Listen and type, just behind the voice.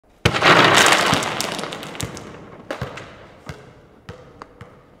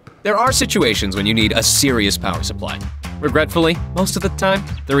There are situations when you need a serious power supply. Regretfully, most of the time,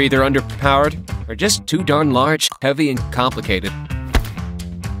 they're either underpowered or just too darn large, heavy, and complicated.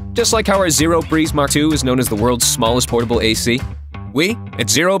 Just like how our Zero Breeze Mark II is known as the world's smallest portable AC, we, at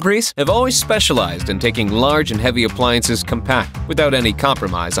Zero Breeze, have always specialized in taking large and heavy appliances compact without any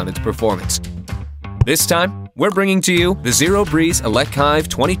compromise on its performance. This time, we're bringing to you the Zero Breeze ElecHive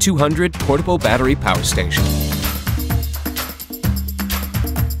 2200 Portable Battery Power Station.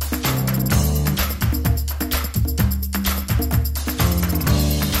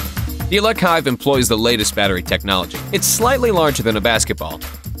 The ElecHive employs the latest battery technology. It's slightly larger than a basketball.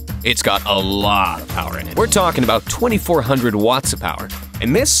 It's got a lot of power in it. We're talking about 2,400 watts of power.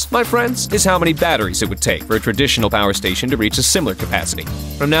 And this, my friends, is how many batteries it would take for a traditional power station to reach a similar capacity.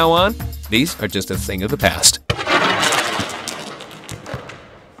 From now on, these are just a thing of the past.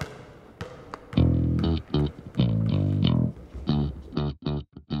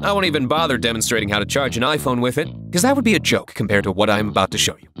 I won't even bother demonstrating how to charge an iPhone with it, because that would be a joke compared to what I'm about to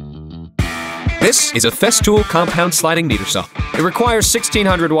show you. This is a Festool compound sliding meter saw. It requires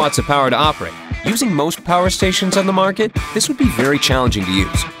 1,600 watts of power to operate. Using most power stations on the market, this would be very challenging to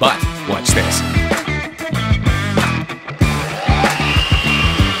use. But watch this.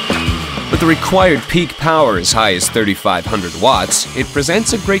 With the required peak power as high as 3,500 watts, it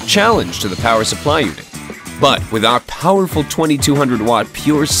presents a great challenge to the power supply unit. But with our powerful 2,200 watt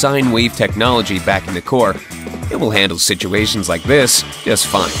pure sine wave technology backing the core, it will handle situations like this just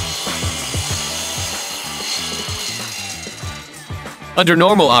fine. Under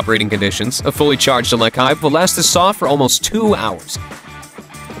normal operating conditions, a fully charged ElecHive will last the saw for almost 2 hours.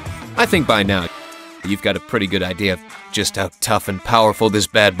 I think by now, you've got a pretty good idea of just how tough and powerful this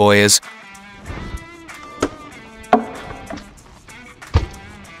bad boy is.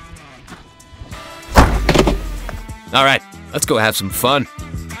 Alright, let's go have some fun.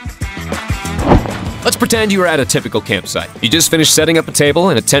 Let's pretend you are at a typical campsite. You just finished setting up a table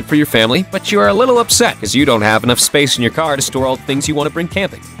and a tent for your family, but you are a little upset because you don't have enough space in your car to store all the things you want to bring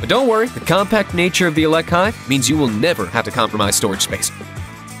camping. But don't worry, the compact nature of the ElecHive means you will never have to compromise storage space.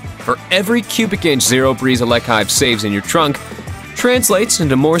 For every cubic inch Zero Breeze ElecHive saves in your trunk, translates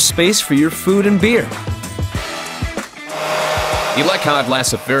into more space for your food and beer. The ElecHive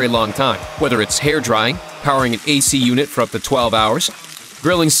lasts a very long time, whether it's hair drying, powering an AC unit for up to 12 hours,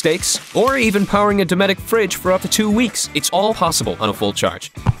 grilling steaks, or even powering a Dometic fridge for up to 2 weeks. It's all possible on a full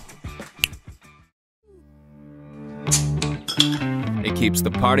charge. It keeps the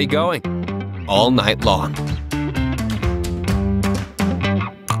party going all night long.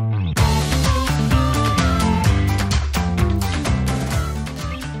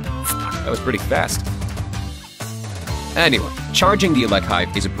 That was pretty fast. Anyway, charging the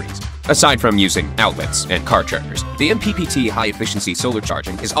ElecHive is a breeze. Aside from using outlets and car chargers, the Mppt high-efficiency solar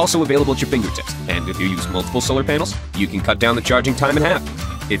charging is also available at your fingertips, and if you use multiple solar panels, you can cut down the charging time in half.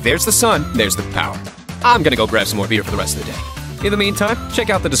 If there's the sun, there's the power. I'm gonna go grab some more beer for the rest of the day. In the meantime,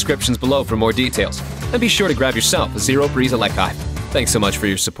 check out the descriptions below for more details, and be sure to grab yourself a Zero Breeze ElecHive. Thanks so much for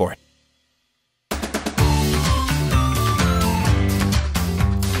your support.